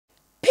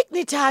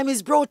Pickney Time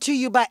is brought to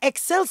you by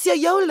Excelsior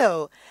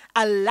YOLO,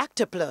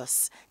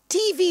 Lactoplus,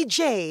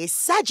 TVJ,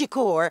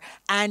 Sagicor,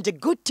 and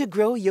Good to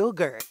Grow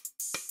Yogurt.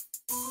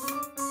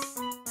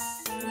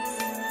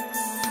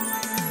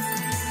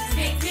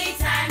 Pickney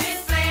time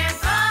is play and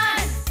fun.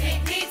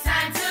 Pickney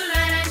time to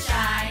learn and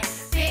shine.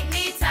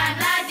 Pickney time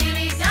la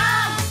dilly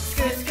dum.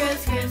 Skip, skip,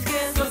 skip,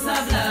 skip. Lots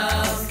of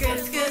love. Skip,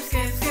 skip,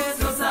 skip,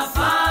 skip. Lots of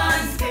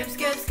fun. Skip,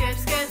 skip, skip,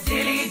 skip.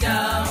 Dilly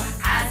dum.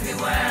 As we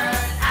whirl,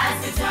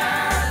 as we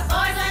twirl.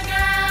 Boys and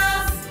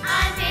girls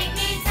on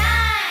Pickney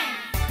time.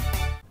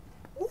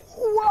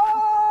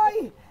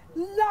 Why?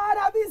 Lord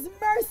of His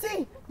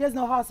mercy. There's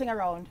no horsing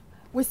around.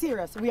 We're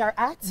serious. We are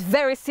at.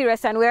 Very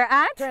serious, and we're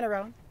at. Turn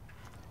around.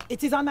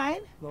 It is on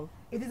mine? No.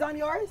 It is on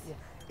yours? Yes.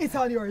 It's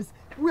on yours.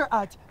 We're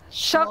at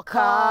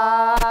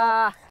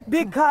Chukka.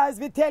 Because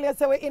we tell you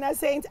so we're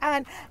innocent,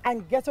 and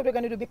guess what we're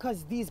going to do?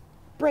 Because these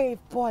brave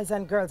boys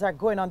and girls are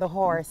going on the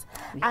horse,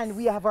 and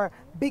we have our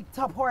big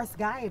top horse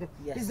guide.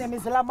 Yes. His name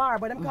is Lamar,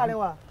 but I'm calling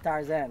what?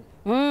 Tarzan.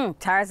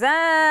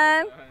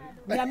 Tarzan.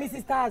 Me and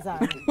Mrs.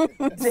 Tarzan.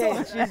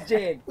 Jane, she's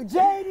Jane.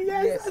 Jane,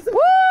 yes. Yes. Woo!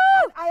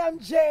 I am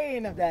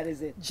Jane. That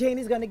is it. Jane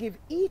is going to give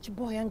each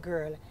boy and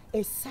girl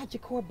a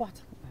Sagicor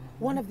bottle.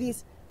 One of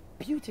these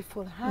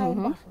beautiful high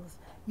bottles.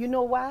 You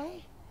know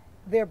why?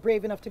 They're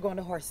brave enough to go on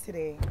the horse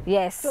today.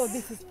 Yes. So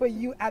this is for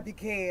you,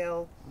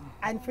 Abigail,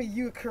 and for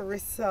you,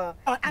 Carissa,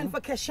 and for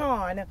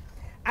Keshawn,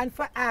 and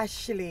for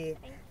Ashley,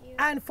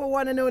 and for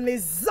one and only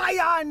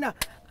Zion.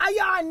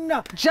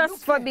 Ayan!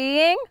 Just for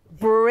being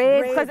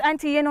brave. Because,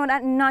 Auntie, you know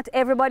that not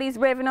everybody is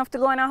brave enough to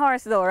go on a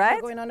horse, though, right?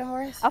 Going on the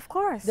horse? Of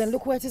course. Then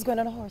look where it is going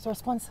on the horse, our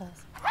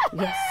sponsors.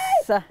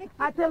 Yes.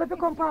 I tell you to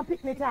come from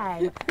Pickney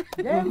Time.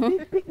 Them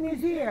big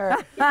Pickneys here.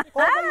 Over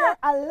here,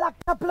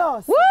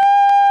 Lactoplus. Woo!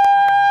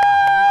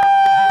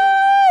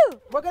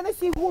 We're going to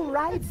see who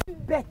rides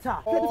better.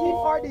 The team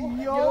or the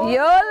YOLO.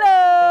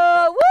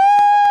 YOLO! Woo!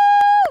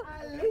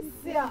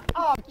 Alicia,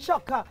 oh,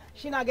 Chukka,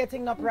 she not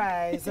getting no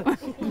prize.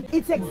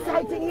 It's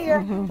exciting here.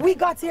 We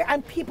got here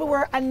and people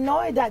were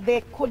annoyed that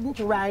they couldn't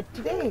ride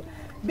today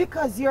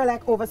because you're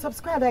like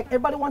oversubscribed, like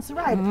everybody wants to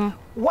ride.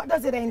 What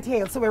does it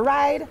entail? So we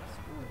ride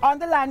on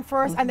the land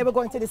first and then we're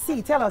going to the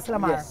sea. Tell us,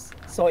 Lamar. Yes.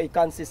 So it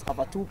consists of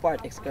a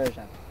two-part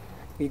excursion.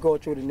 We go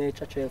through the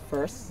nature trail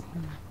first,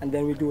 and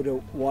then we do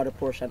the water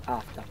portion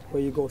after,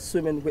 where you go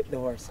swimming with the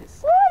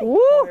horses. Woo!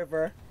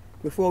 However,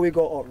 before we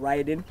go out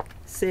riding,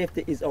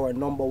 safety is our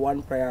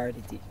 #1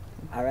 priority.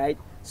 All right?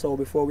 So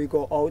before we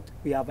go out,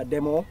 we have a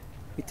demo.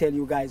 We tell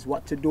you guys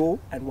what to do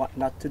and what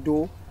not to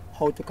do,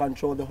 how to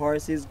control the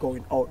horses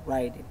going out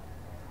riding.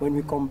 When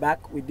we come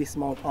back, we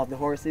dismount off the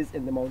horses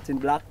in the mountain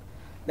block.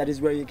 That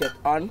is where you get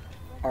on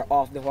or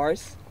off the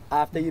horse.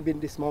 After you've been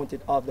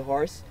dismounted off the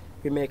horse,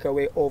 we make our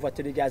way over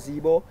to the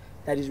gazebo.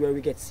 That is where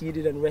we get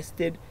seated and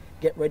rested,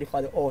 get ready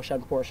for the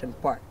ocean portion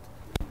part.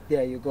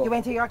 There you go. You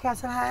went to York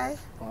Castle High?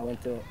 I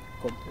went to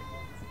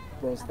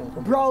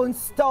Brownstone.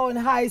 Brownstone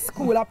High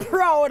School. I'm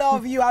proud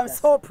of you. I'm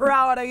so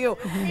proud of you.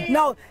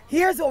 Now,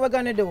 here's what we're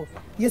going to do.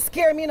 You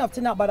scare me enough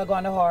to not bother go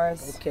on the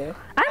horse. Okay.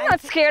 I'm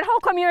not scared. How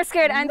come you're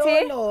scared,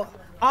 Auntie? No.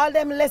 All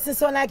them lessons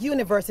sound like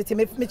university.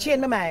 Me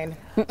change my mind.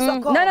 So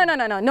come. No.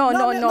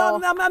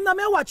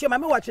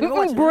 I'm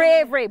watching.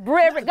 Bravery.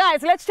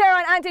 Guys, let's cheer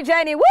on Auntie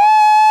Jenny. Woo!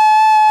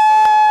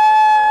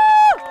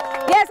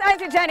 Yes,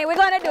 Auntie Jenny, we're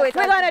gonna do it.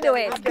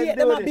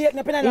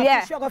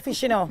 Yeah. Sugar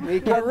fish, you know.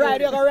 All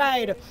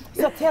right.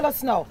 So tell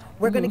us now,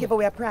 we're gonna give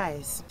away a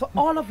prize. For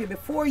all of you,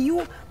 before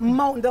you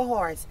mount the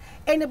horse,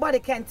 anybody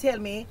can tell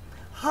me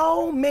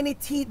how many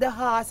teeth the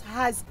horse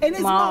has in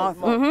his mouth.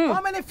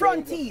 How many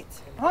front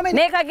teeth? How many?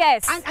 Make a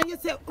guess. And you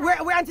say,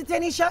 we're Auntie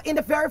Tanisha in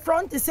the very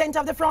front, the center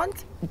of the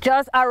front?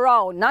 Just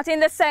around, not in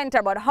the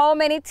center, but how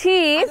many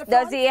teeth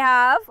does he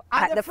have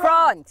at the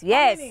front?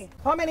 Yes.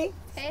 How many?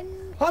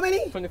 10. How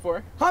many?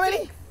 24. How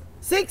many?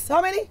 6.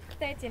 How many?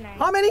 39.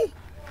 How many?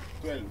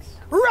 12.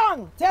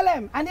 Wrong! Tell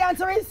him. And the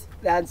answer is?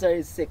 The answer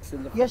is 6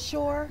 in the front. You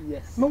sure?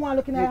 Yes. Me want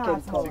looking at You your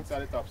can count. 6 at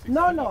the top, 6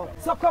 No. at the bottom.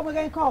 So come, we're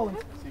going to count.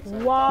 6 at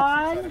the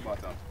 1,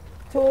 bottom.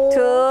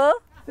 2,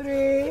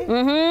 3,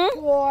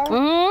 4,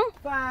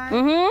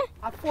 5.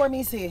 At 4,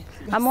 me say.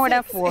 I'm more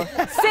than 4.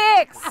 6.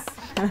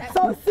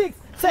 So 6.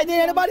 So did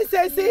anybody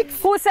say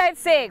 6? Who said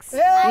 6?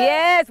 Yeah.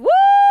 Yes. Woo!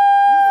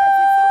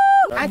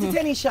 Auntie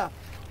Tanisha,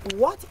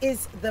 what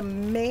is the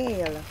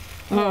male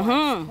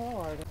horse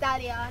called?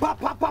 Stallion. Ba,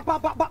 ba, ba, ba,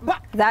 ba, ba,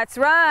 ba. That's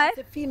right.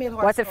 What's a female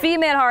horse What's a called?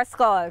 female horse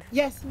called?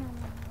 Yes.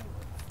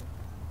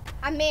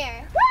 A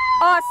mare.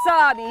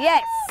 Awesome.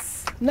 Yes.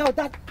 No,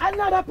 that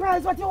another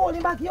prize what you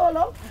holding back,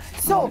 YOLO.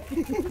 So,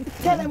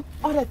 tell them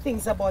other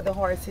things about the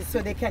horses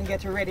so they can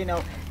get ready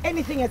now.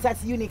 Anything else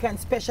that's unique and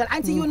special.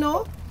 Auntie, you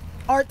know?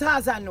 Or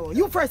Tarzan know?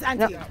 You first,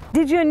 Auntie.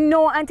 Did you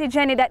know, Auntie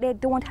Jenny, that they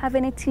don't have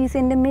any teeth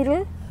in the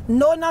middle?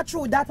 No, not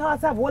true. That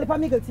horse have whole heap of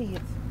middle teeth.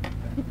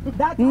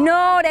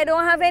 No, they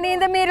don't have any in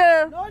the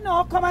middle.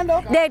 No, come on,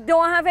 look. They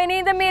don't have any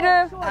in the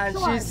middle.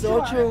 She's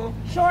so true.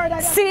 Sure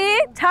that. See,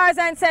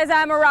 Tarzan says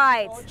I'm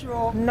right.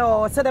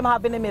 No, so them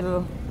have in the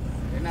middle.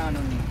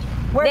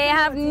 They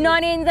have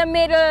none in the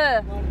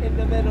middle. In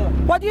the middle.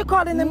 What do you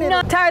call in the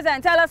middle? No,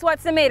 Tarzan, tell us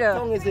what's the middle.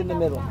 Tongue is in the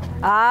middle.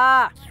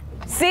 Ah,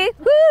 see?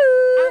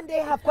 Woo! And they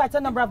have quite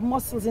a number of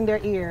muscles in their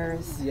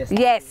ears. Yes.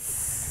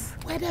 Yes,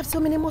 Why do they have so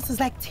many muscles?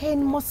 Like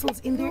 10 muscles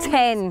in their ears?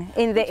 10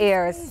 in the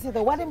ears. Crazy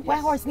though. Why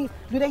horse need?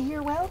 Do they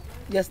hear well?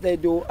 Yes, they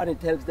do, and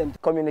it helps them to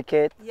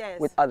communicate Yes.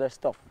 with other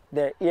stuff.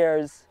 Their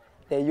ears,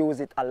 they use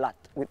it a lot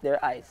with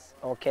their eyes,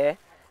 okay?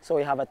 So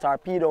we have a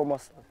torpedo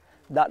muscle.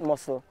 That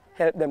muscle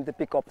helps them to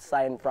pick up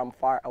sign from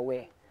far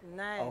away,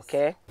 Nice.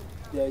 okay?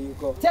 There you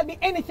go. Tell me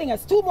anything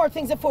else. 2 more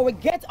things before we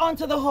get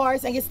onto the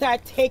horse and you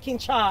start taking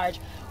charge.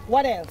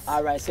 What else?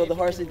 All right, so the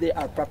horses, they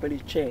are properly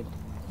trained.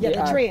 Yeah,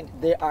 they're trained.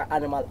 They are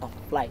animal of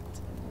flight,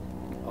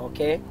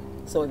 okay?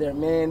 So their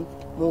main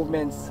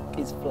movements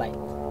is flight.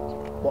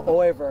 But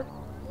however,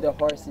 the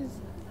horses,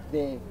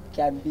 they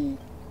can be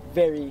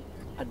very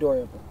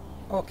adorable,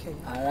 Okay.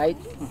 all right?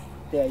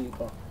 There you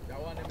go.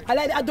 I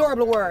like the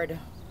adorable word.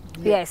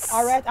 Yes.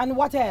 All right, and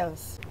what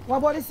else? What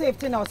about the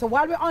safety now? So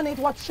while we're on it,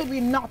 what should we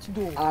not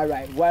do? All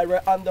right, while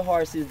we're on the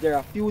horses, there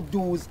are a few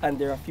do's and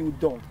there are a few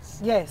don'ts.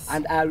 Yes.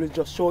 And I will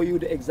just show you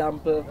the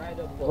example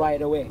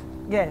right away.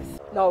 Yes.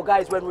 Now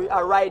guys, when we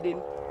are riding,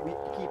 we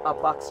keep our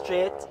back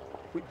straight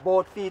with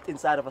both feet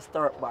inside of a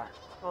stirrup bar.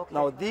 Okay.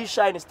 Now these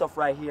shiny stuff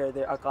right here,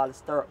 they are called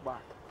stirrup bar.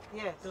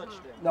 Yes.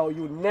 Now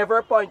you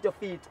never point your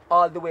feet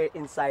all the way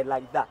inside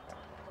like that.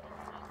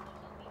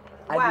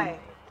 And Why?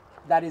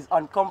 that is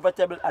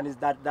uncomfortable and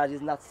that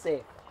is not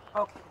safe.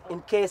 Okay.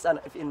 In case of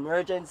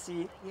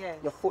emergency, Yes.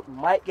 your foot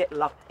might get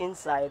locked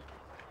inside,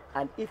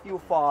 and if you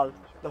fall,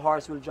 the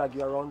horse will drag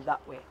you around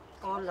that way.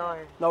 Oh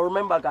Lord. Now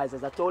remember guys,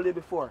 as I told you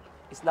before,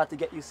 it's not to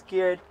get you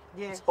scared,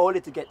 Yes. it's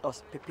only to get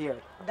us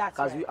prepared. That's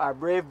Because right. we are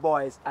brave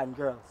boys and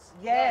girls.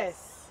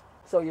 Yes.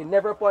 So you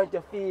never point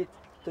your feet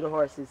to the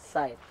horse's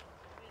side.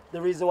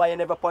 The reason why you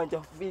never point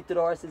your feet to the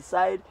horse's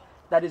side,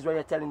 that is where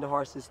you're telling the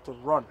horses to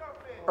run.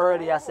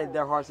 Earlier I said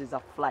their horses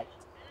are flight.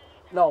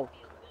 Now,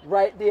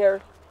 right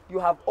there, you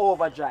have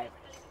overdrive,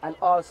 and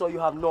also you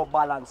have no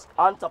balance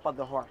on top of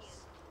the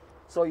horse.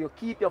 So you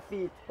keep your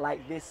feet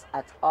like this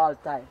at all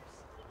times.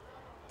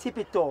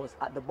 Tippy toes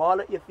at the ball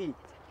of your feet,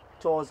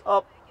 toes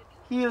up,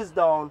 heels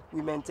down.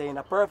 We maintain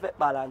a perfect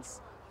balance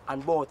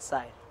on both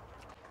sides.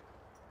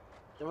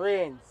 The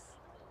reins,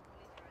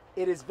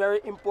 it is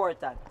very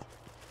important.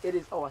 It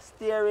is our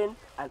steering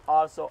and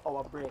also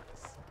our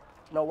brakes.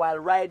 Now while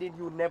riding,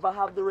 you never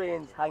have the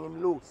reins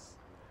hanging loose.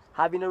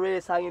 Having the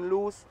reins hanging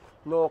loose,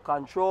 no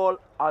control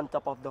on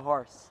top of the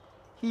horse.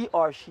 He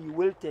or she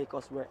will take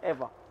us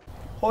wherever.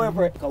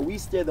 However, we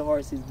steer the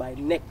horses by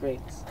neck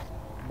reins.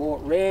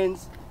 Both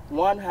reins,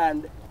 one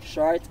hand,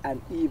 short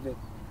and even.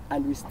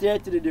 And we steer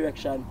to the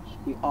direction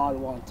we all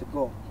want to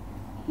go.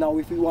 Now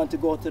if we want to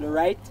go to the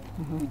right,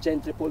 we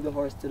gently pull the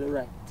horse to the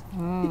right.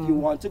 If you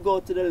want to go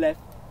to the left,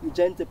 we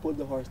gently pull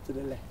the horse to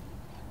the left.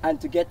 And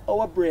to get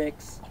our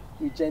brakes,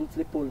 we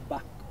gently pull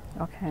back.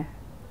 Okay.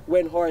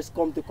 When horse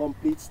come to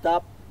complete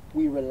stop,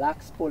 we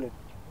relax pulling.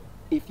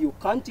 If you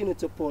continue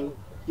to pull,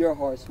 your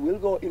horse will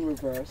go in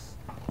reverse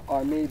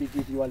or maybe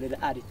give you a little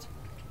attitude.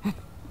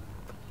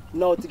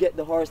 Now to get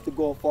the horse to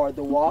go for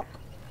the walk,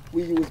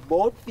 we use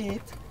both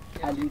feet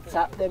and we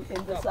tap them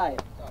in the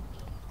side.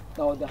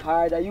 Now the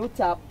harder you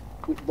tap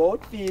with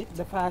both feet,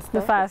 The faster.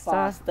 The faster.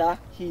 faster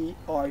he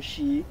or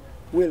she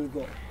will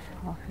go.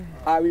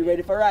 Are we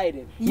ready for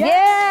riding?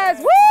 Yes!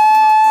 Woo!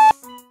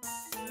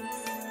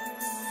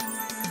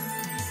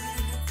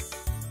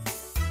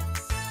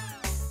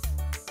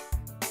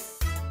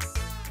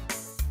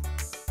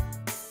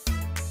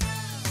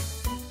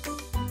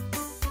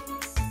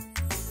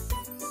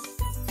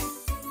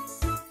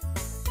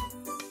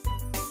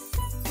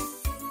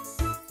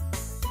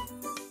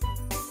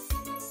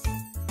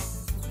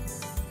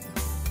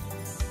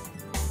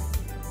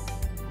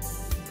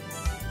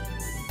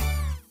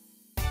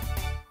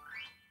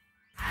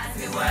 As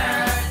we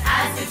whirl,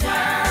 as we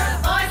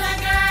twirl, boys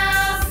and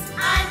girls,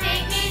 on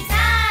Pickney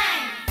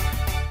time.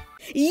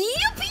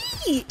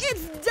 Yippee!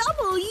 It's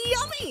double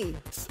yummy!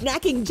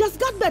 Snacking just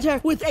got better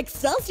with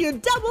Excelsior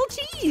Double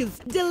Cheese.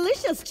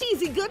 Delicious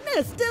cheesy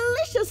goodness,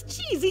 delicious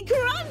cheesy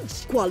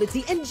crunch.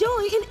 Quality and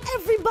joy in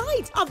every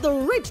bite of the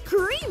rich,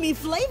 creamy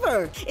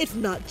flavor. It's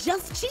not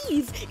just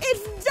cheese,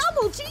 it's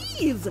double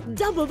cheese.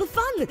 Double the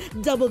fun,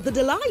 double the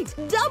delight,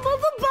 double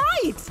the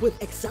bite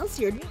with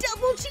Excelsior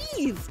Double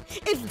Cheese.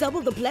 It's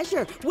double the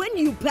pleasure when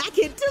you pack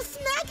it to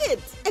snack it.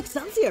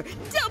 Excelsior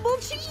Double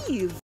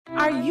Cheese.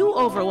 Are you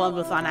overwhelmed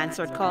with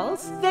unanswered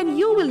calls? Then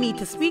you will need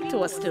to speak to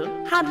us to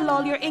handle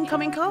all your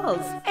incoming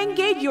calls.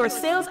 Engage your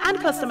sales and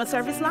customer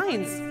service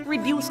lines.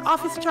 Reduce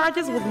office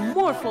charges with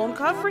more phone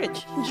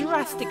coverage.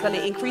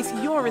 Drastically increase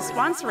your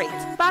response rate.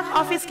 Back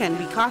office can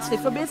be costly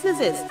for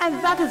businesses,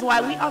 and that is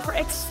why we offer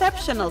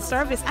exceptional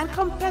service and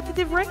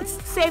competitive rates,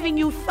 saving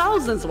you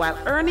thousands while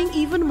earning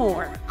even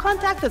more.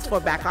 Contact us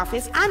for back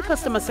office and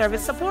customer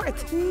service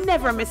support.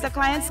 Never miss a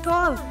client's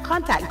call.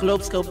 Contact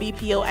Globescope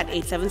BPO at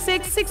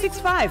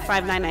 876-665-5990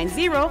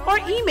 or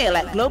email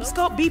at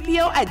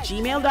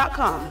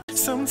globescopebpo@gmail.com.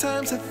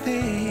 Sometimes the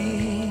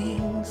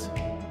things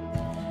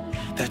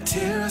that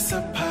tear us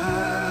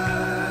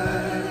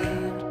apart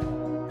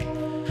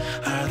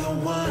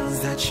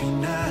that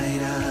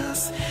unite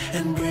us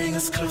and bring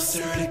us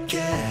closer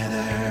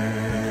together.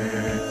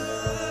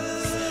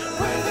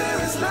 Where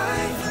there is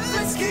life,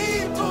 let's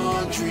keep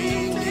on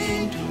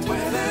dreaming.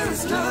 Where there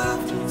is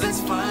love,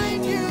 let's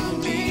find new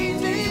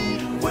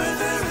meaning. Where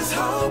there is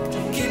hope,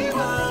 keep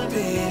on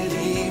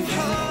believing.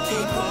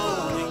 Keep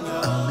holding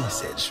on. A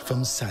message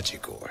from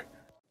Sagicor.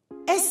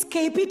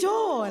 Escape it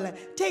all.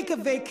 Take a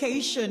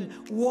vacation,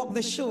 walk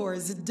the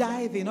shores,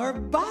 dive in or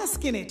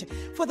bask in it.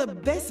 For the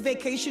best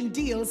vacation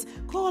deals,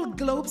 call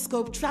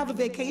Globescope Travel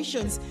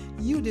Vacations.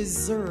 You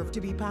deserve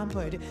to be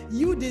pampered.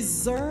 You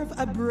deserve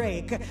a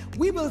break.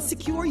 We will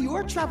secure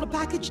your travel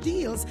package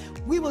deals.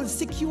 We will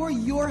secure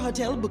your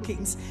hotel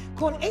bookings.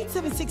 Call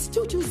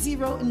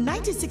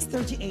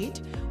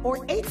 876-220-9638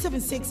 or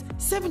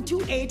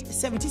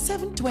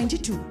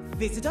 876-728-7722.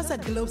 Visit us at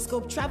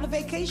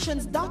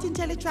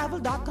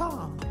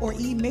globescopetravelvacations.intellitravel.com or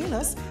email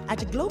us at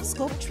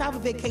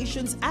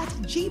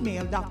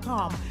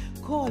globescopetravelvacations@gmail.com.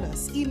 Call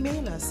us,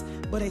 email us,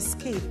 but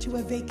escape to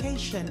a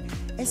vacation.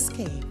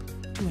 Escape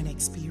to an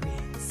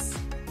experience.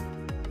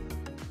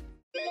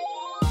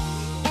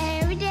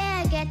 Every day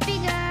I get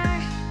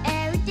bigger,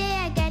 every day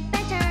I get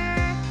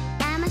better.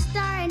 I'm a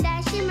star in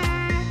that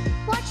shimmer.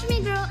 Watch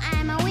me grow,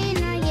 I'm a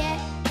winner, yeah.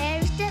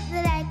 Every step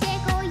that I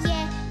take, oh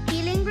yeah.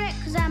 Feeling great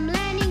cause I'm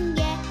learning,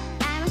 yeah.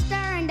 I'm a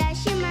star in that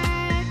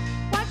shimmer.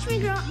 Watch me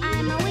grow,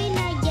 I'm a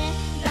winner, yeah.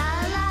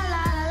 La la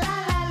la la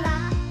la la.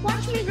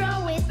 Watch me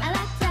grow with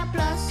Alacta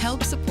Plus.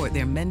 Help support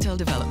their mental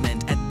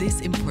development at this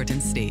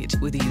important stage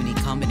with a unique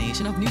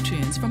combination of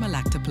nutrients from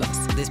Alacta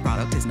Plus. This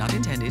product is not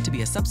intended to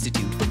be a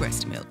substitute for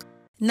breast milk.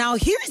 Now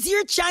here's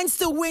your chance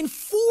to win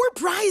 4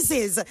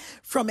 prizes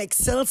from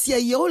Excelsior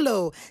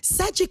YOLO,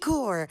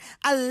 Sagicor,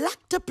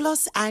 Alacta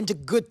Plus,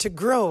 and Good to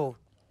Grow.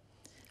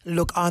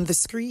 Look on the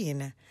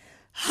screen.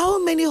 How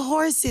many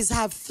horses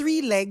have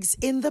 3 legs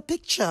in the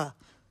picture?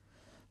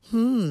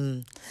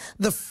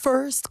 The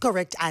first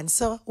correct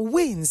answer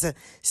wins.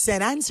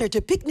 Send answer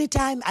to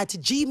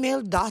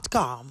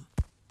pickneytime@gmail.com.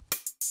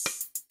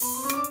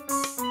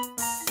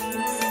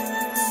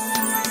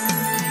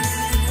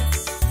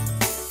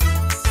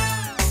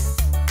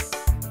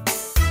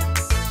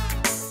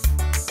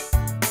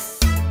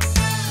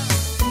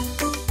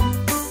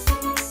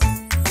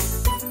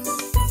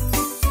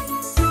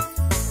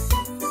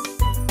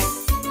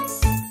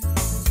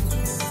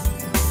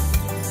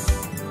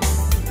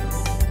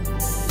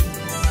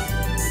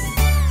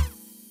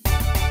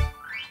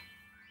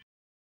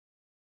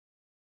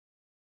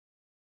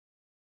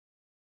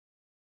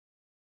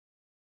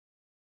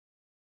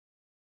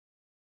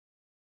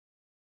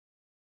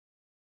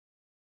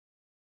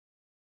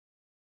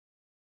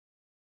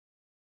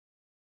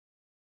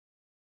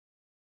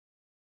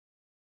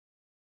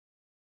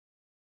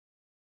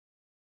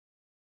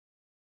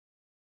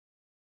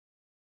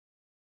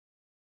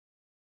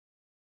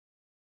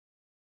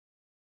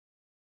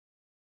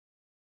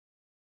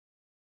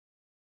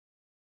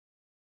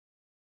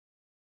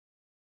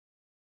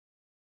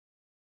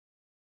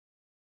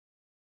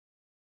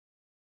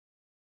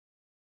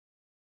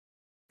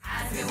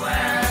 As we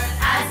work,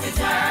 as we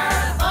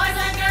twirl, boys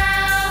and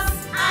girls,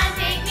 on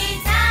Pickney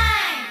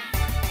time.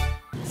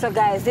 So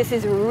guys, this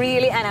is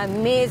really an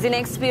amazing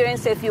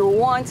experience. If you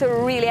want to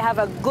really have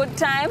a good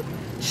time,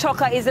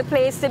 Chukka is the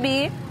place to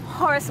be.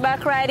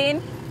 Horseback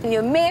riding.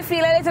 You may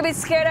feel a little bit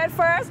scared at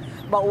first,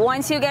 but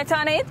once you get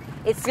on it,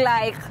 it's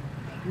like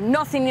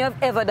nothing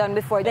you've ever done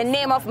before. The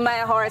name of my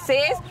horse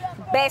is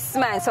Best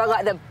Man. So I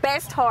got the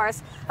best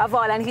horse of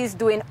all, and he's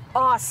doing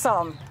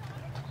awesome.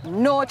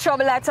 No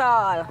trouble at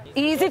all.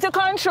 Easy to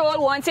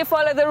control once you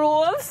follow the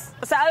rules.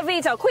 So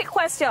Alvita, quick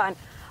question.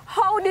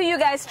 How do you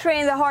guys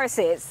train the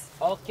horses?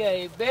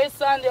 Okay,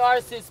 based on the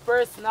horse's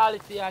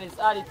personality and his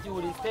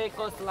attitude, it takes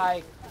us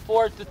like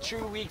 4 to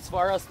 3 weeks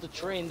for us to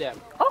train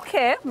them.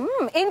 Okay,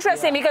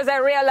 interesting, because I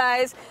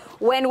realized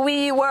when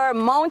we were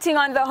mounting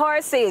on the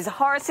horses,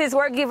 horses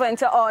were given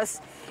to us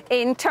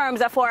in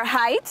terms of our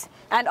height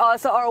and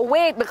also our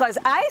weight, because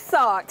I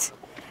thought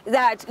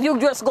that you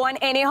just go on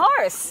any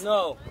horse.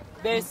 No.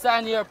 Based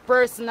on your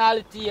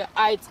personality, your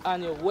height,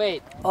 and your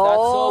weight. That's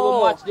how we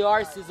match the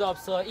horses up.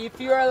 So if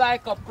you're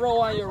like a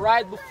pro and you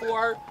ride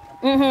before,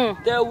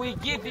 then we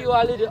give you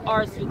a little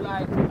horse with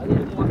like a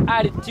little more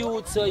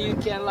attitude, so you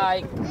can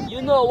like,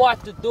 you know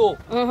what to do.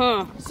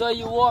 So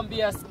you won't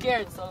be as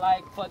scared. So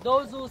like for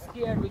those who are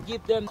scared, we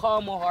give them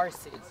calmer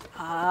horses.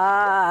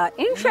 Ah,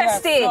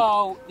 interesting. Yeah,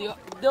 so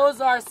those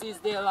horses,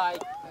 they're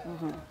like,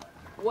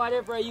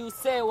 whatever you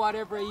say,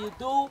 whatever you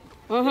do,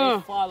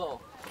 they follow.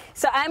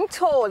 So I'm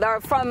told, or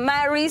from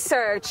my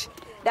research,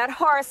 that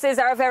horses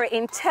are very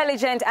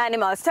intelligent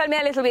animals. Tell me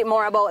a little bit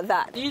more about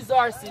that. These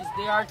horses,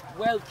 they are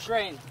well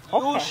trained.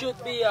 You should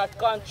be at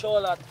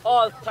control at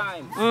all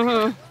times.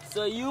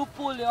 So you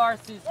pull the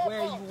horses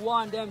where you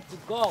want them to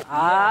go.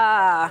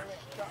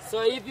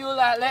 So if you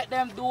like let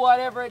them do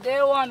whatever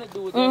they want to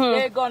do, then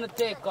they're gonna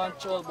take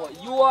control.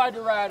 But you are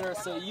the rider,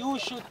 so you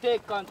should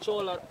take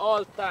control at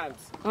all times.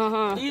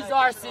 These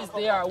horses,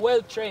 they are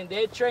well trained.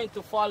 They're trained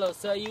to follow,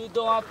 so you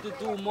don't have to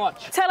do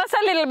much. Tell us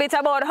a little bit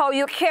about how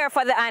you care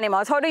for the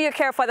animals. How do you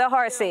care for the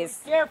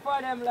horses? We care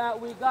for them like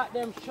we got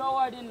them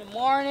showered in the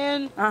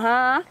morning.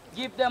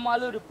 Give them a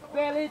little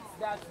pellets,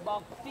 that's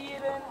about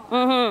feeding.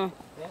 Then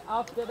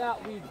after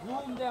that, we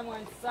groom them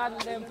and saddle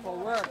them for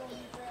work.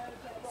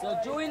 So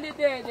during the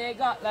day, they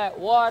got like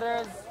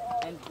waters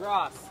and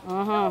grass.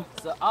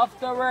 So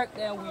after work,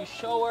 then we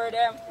shower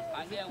them,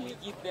 and then we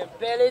give them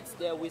pellets,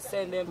 then we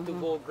send them to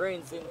go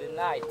grains in the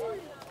night.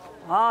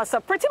 Oh, so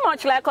pretty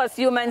much like us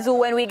humans who,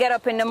 when we get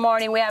up in the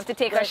morning, we have to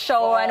take a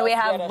shower and we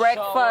have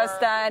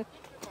breakfast and...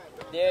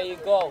 There you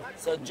go.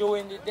 So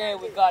during the day,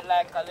 we got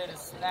like a little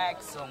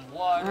snack, some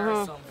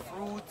water, some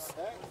fruits.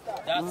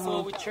 That's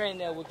how we train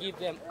them. We give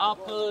them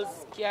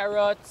apples,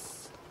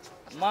 carrots,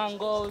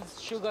 mangoes,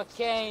 sugar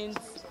canes.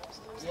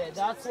 Yeah,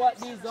 that's what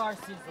these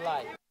horses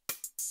like.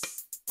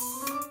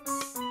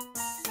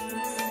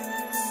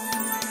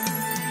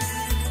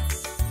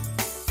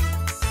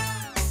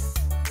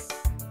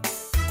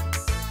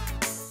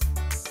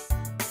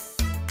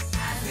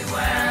 As we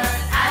work,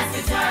 as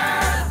we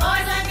turn,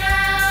 boys and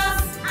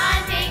girls, on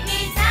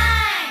Pickney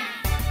time.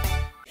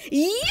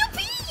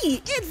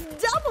 Yippee! It's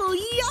double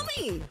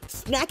yummy!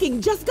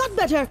 Snacking just got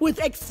better with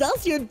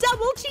Excelsior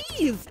Double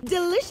Cheese.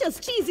 Delicious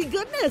cheesy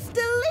goodness,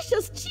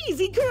 delicious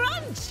cheesy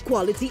crunch.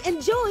 Quality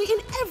and joy in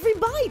every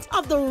bite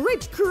of the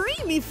rich,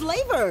 creamy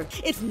flavor.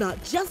 It's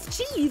not just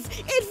cheese,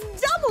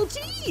 it's double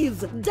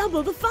cheese.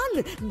 Double the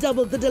fun,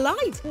 double the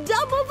delight,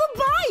 double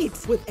the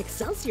bite with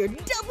Excelsior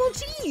Double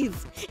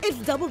Cheese. It's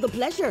double the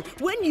pleasure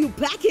when you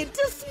pack it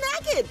to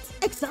snack it.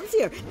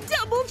 Excelsior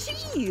Double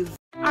Cheese.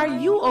 Are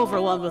you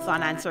overwhelmed with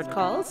unanswered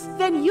calls?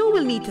 Then you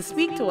will need to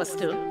speak to us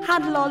to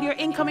handle all your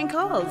incoming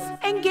calls.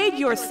 Engage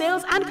your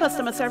sales and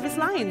customer service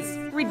lines.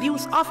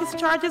 Reduce office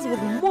charges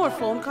with more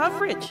phone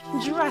coverage.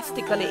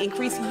 Drastically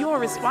increase your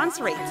response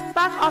rate.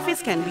 Back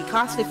office can be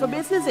costly for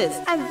businesses,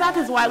 and that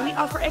is why we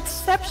offer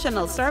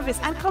exceptional service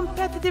and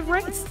competitive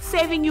rates,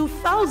 saving you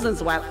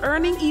thousands while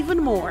earning even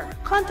more.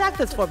 Contact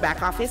us for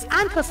back office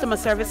and customer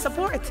service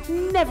support.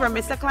 Never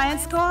miss a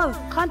client's call.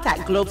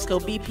 Contact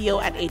Globescope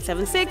BPO at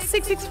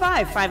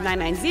 876-665-5990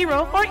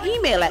 or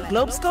email at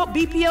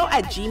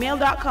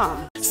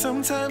globescopebpo@gmail.com.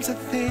 Sometimes the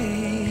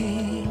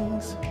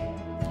things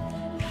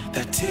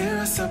that tear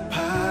us apart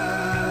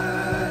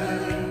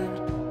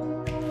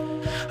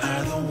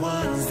are the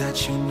ones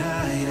that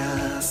unite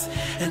us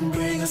and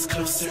bring us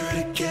closer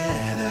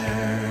together.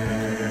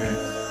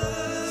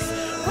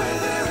 Where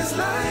there is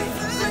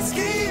life, let's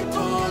keep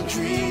on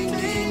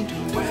dreaming.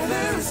 Where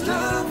there is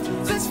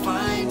love, let's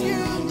find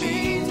new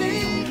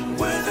meaning.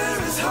 Where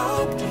there is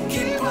hope,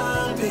 keep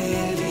on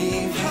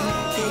believing.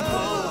 Keep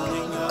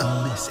holding on. A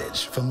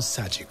message from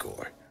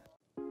Sagicor.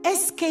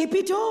 Escape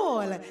it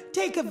all.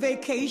 Take a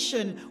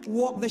vacation,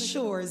 walk the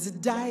shores,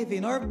 dive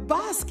in, or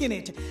bask in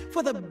it.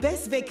 For the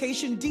best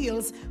vacation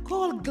deals,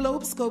 call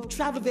Globescope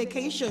Travel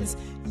Vacations.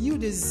 You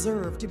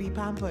deserve to be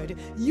pampered.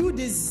 You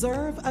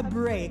deserve a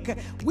break.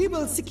 We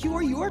will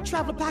secure your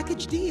travel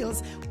package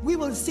deals. We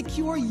will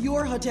secure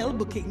your hotel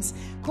bookings.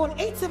 Call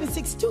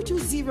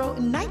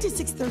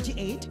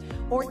 876-220-9638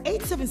 or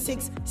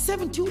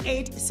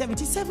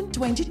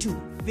 876-728-7722.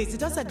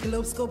 Visit us at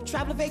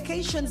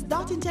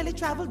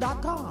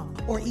globescopetravelvacations.intellitravel.com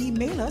or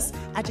email us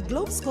at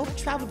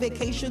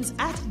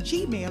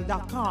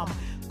globescopetravelvacations@gmail.com.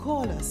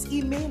 Call us,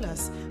 email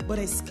us, but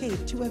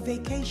escape to a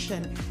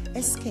vacation.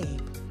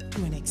 Escape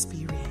to an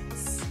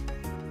experience.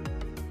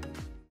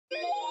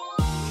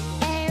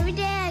 Every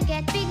day I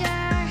get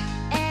bigger,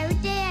 every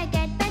day I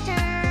get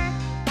better.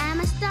 I'm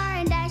a star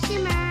in that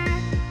shimmer.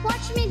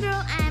 Watch me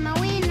grow, I'm a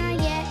winner,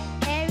 yeah.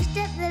 Every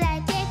step that I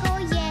take, oh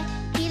yeah.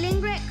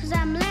 Feeling great cause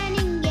I'm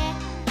learning, yeah.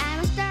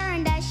 I'm a star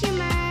in that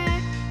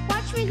shimmer.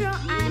 Watch me grow,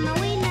 I'm a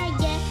winner,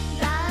 yeah.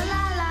 La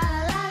la la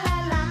la la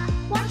la.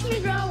 Watch me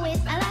grow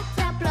with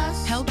Alexa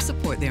Plus. Help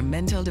support their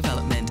mental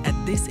development at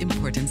this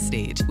important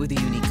stage with a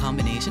unique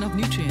combination of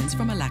nutrients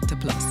from Lacta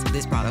Plus.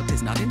 This product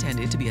is not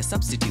intended to be a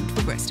substitute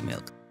for breast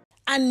milk.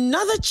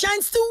 Another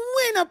chance to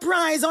win a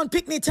prize on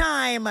Pickney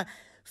Time.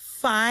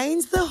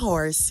 Find the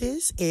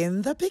horses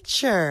in the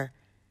picture.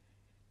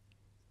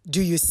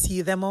 Do you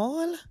see them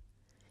all?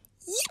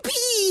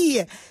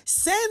 Yippee!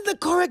 Send the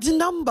correct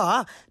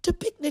number to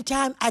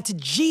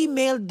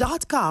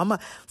pickneytime@gmail.com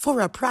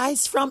for a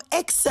prize from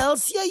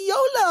Excelsior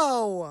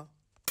YOLO.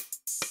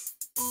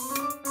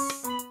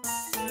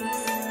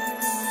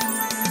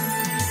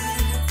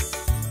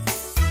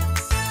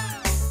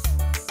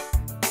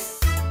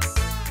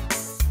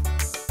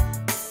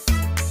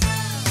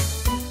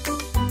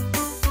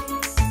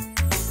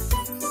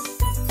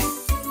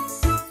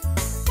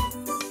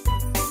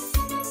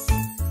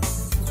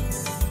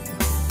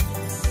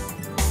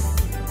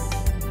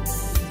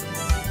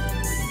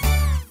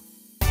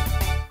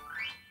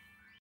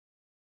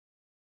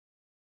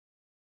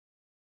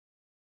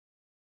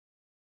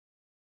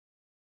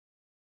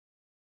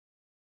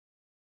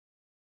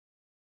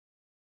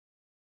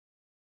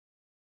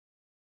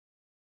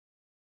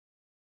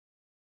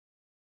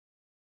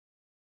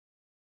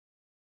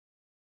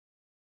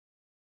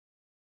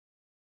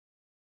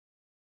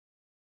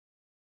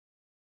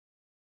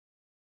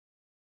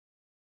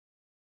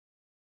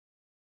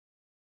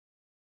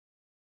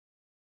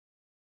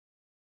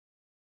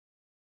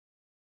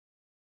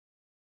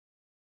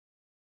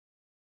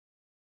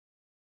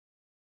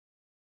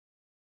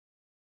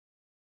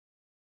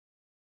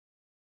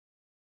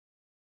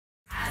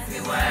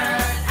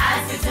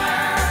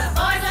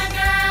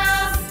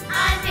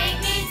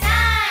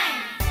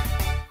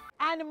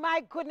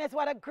 goodness,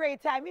 what a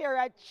great time here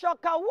at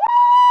Chukka. Woo!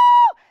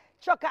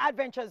 Chukka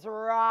Adventures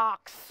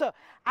rocks.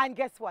 And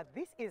guess what?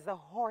 This is the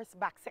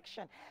horseback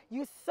section.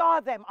 You saw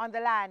them on the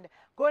land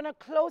going to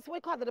close, we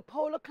call it the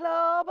Polo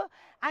Club.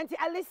 Auntie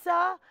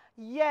Alyssa,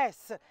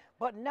 yes.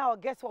 But now,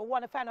 guess what? We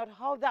want to find out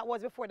how that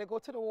was before they go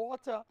to the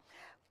water.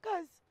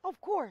 Because, of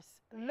course,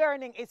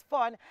 learning is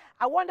fun.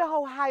 I wonder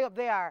how high up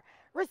they are.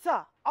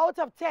 Rissa, out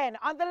of 10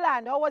 on the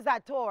land, how was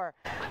that tour?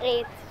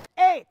 8.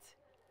 8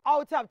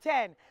 out of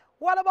 10.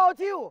 What about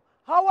you?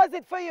 How was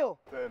it for you?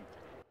 10.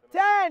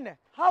 10.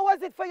 How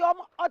was it for you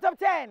out of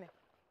 10?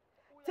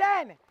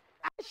 10.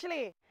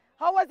 Ashley,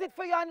 how was it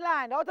for you on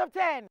land out of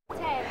 10?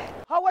 10.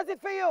 How was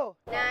it for you?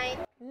 9.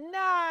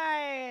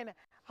 9.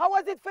 How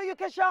was it for you,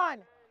 Keshawn?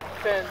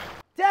 10.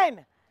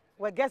 10.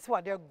 Well, guess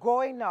what? They're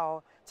going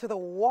now to the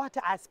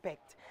water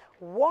aspect.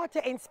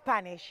 Water in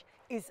Spanish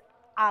is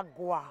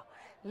agua.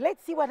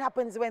 Let's see what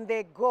happens when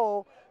they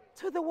go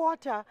to the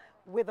water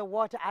with the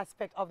water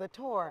aspect of the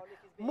tour.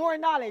 More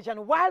knowledge.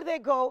 And while they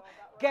go,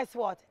 guess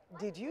what?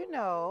 Did you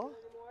know?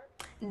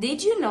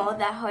 Did you know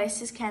that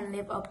horses can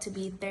live up to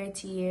be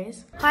 30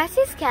 years?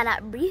 Horses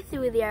cannot breathe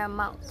through their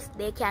mouths.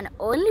 They can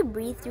only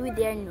breathe through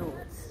their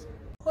nose.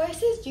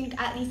 Horses drink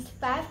at least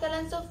 5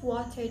 gallons of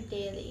water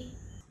daily.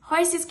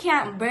 Horses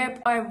can't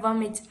burp or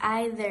vomit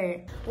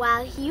either.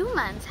 While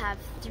humans have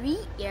 3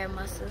 ear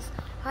muscles,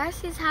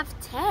 horses have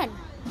 10.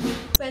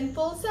 When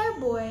foals are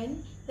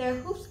born, their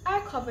hooves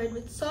are covered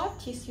with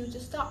soft tissue to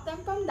stop them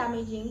from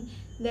damaging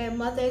their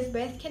mother's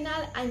birth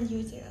canal and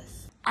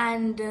uterus.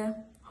 And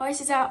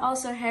horses are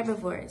also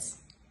herbivores.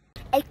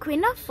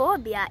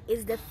 Equinophobia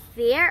is the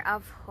fear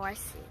of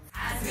horses.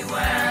 As we whirl,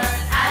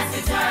 as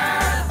we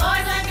twirl,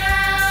 boys and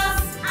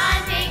girls,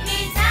 on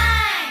picnic time.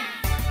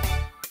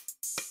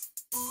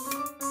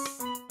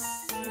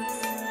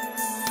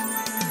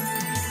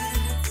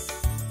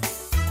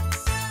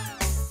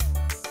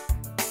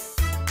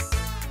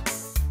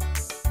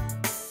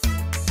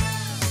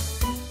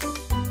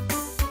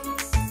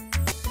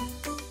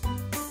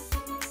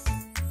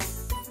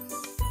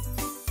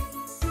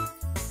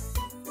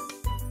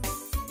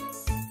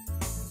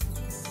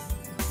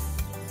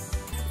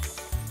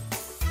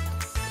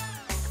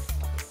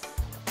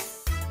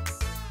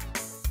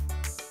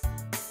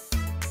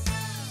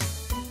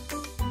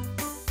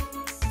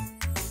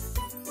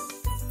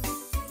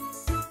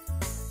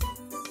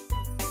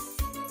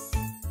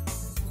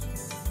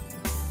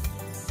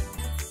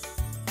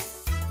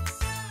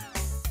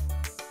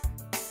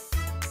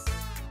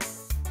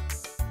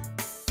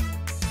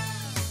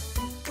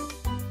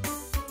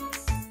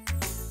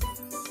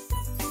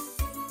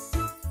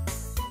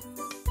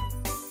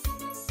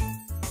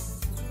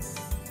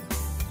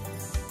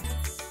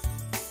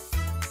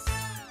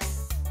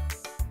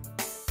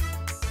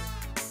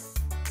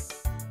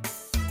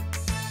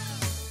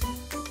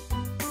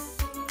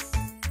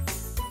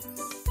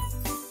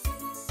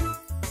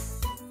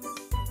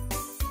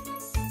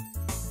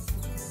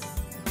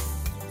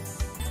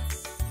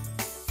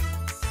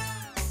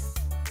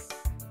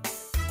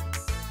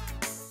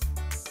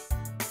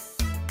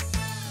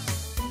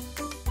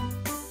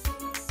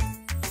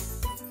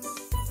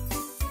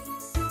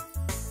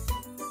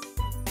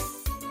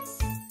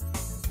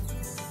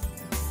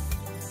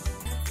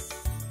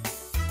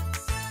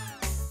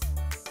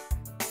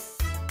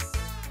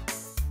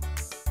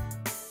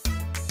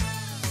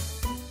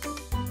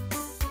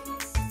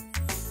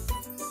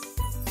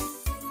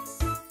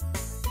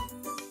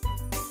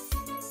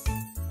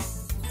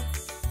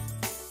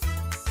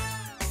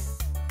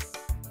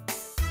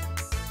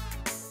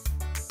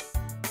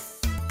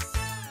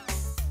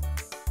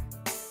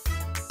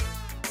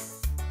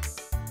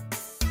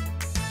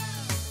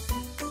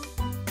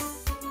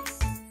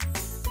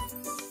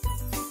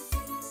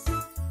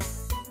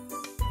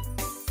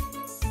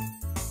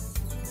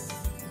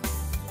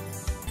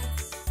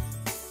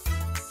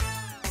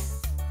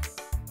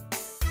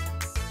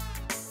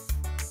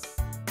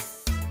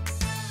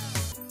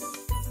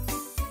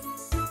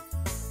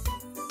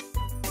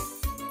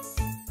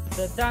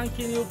 So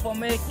thanking you for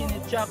making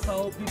it, Chukka.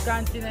 Hope you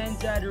continue to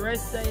enjoy the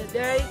rest of your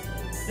day.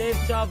 Safe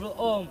travel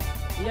home.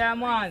 Yeah,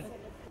 man.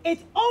 It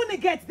only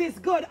gets this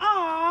good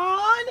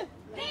on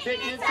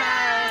Pickney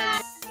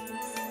time.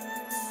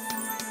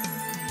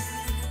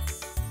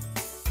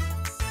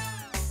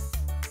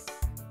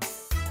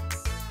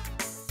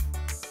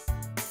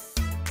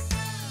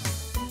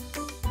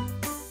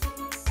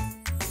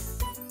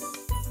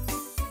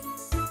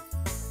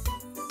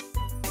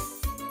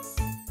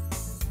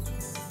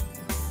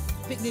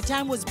 Pickney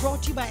Time was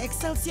brought to you by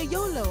Excelsior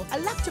YOLO,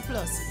 Alacta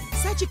Plus,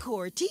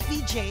 Sagicor,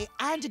 TVJ,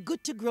 and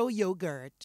Good to Grow Yogurt.